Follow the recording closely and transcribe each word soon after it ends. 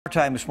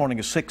Time this morning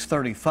is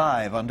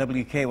 6:35 on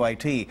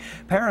WKYT.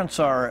 Parents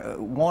are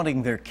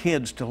wanting their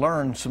kids to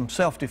learn some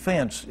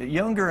self-defense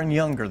younger and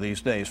younger these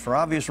days for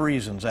obvious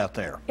reasons out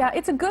there. Yeah,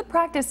 it's a good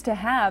practice to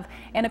have,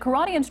 and a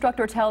karate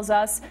instructor tells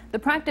us the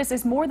practice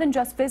is more than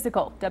just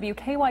physical.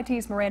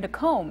 WKYT's Miranda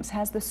Combs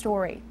has the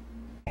story.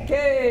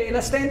 Okay,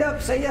 let's stand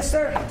up. Say yes,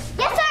 sir. Yes, sir.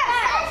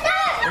 Yes,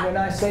 sir. And when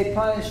I say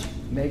punch,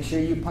 make sure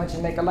you punch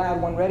and make a loud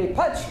one. Ready?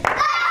 Punch.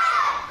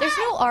 There's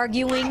no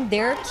arguing,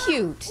 they're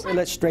cute.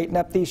 Let's straighten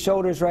up these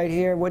shoulders right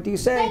here. What do you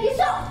say? Thank you,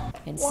 sir.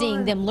 And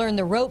seeing them learn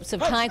the ropes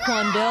of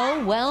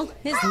Taekwondo, well,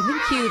 is even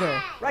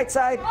cuter. Right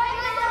side.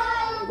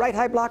 Right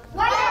high block.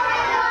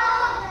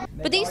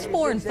 But these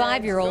 4- and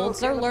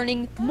 5-year-olds are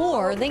learning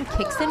more than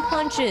kicks and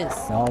punches.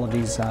 All of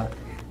these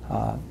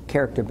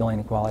character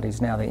building qualities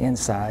now, the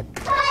inside.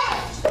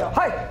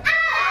 Hi.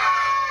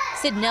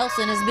 Sid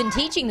Nelson has been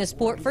teaching the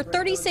sport for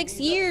 36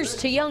 years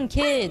to young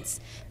kids.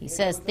 He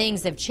says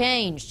things have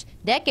changed.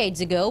 Decades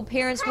ago,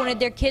 parents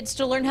wanted their kids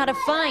to learn how to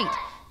fight,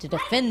 to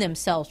defend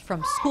themselves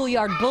from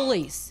schoolyard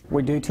bullies.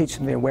 We do teach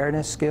them the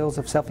awareness skills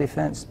of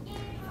self-defense.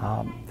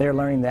 They're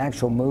learning the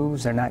actual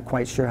moves. They're not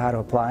quite sure how to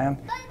apply them.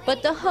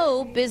 But the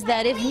hope is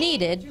that if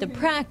needed, the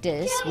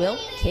practice will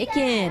kick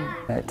in.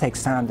 It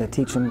takes time to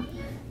teach them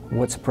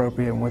what's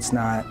appropriate and what's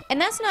not.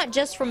 And that's not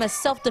just from a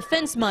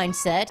self-defense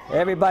mindset.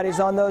 Everybody's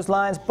on those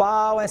lines.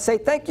 Bow and say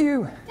thank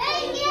you.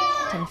 Thank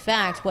you. In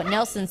fact, what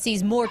Nelson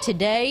sees more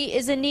today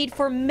is a need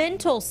for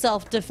mental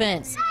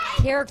self-defense,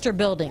 character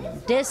building,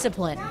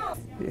 discipline.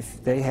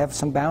 If they have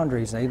some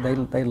boundaries, they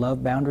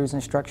love boundaries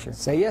and structure.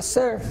 Say yes,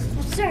 sir.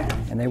 Yes, sir.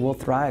 And they will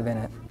thrive in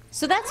it.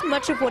 So that's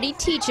much of what he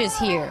teaches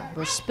here.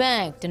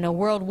 Respect in a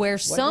world where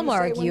some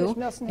argue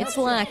it's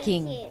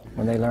lacking.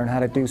 When they learn how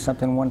to do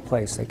something in one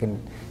place, they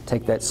can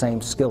take that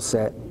same skill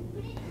set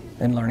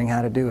and learning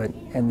how to do it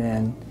and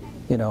then,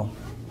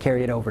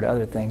 carry it over to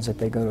other things that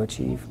they go to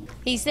achieve.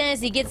 He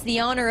says he gets the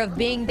honor of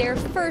being their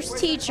first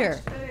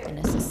teacher in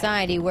a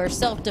society where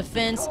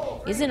self-defense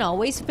isn't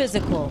always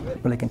physical.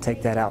 Really can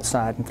take that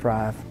outside and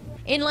thrive.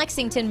 In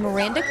Lexington,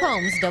 Miranda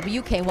Combs,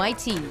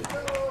 WKYT.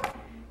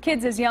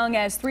 Kids as young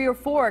as 3 or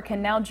 4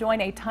 can now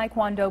join a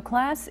Taekwondo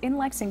class in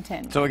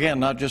Lexington. So again,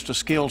 not just a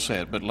skill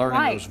set, but learning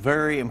those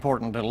very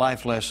important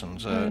life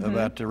lessons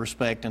about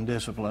respect and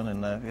discipline,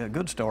 and a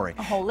good story.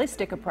 A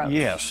holistic approach.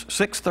 Yes.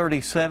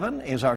 6:37 is our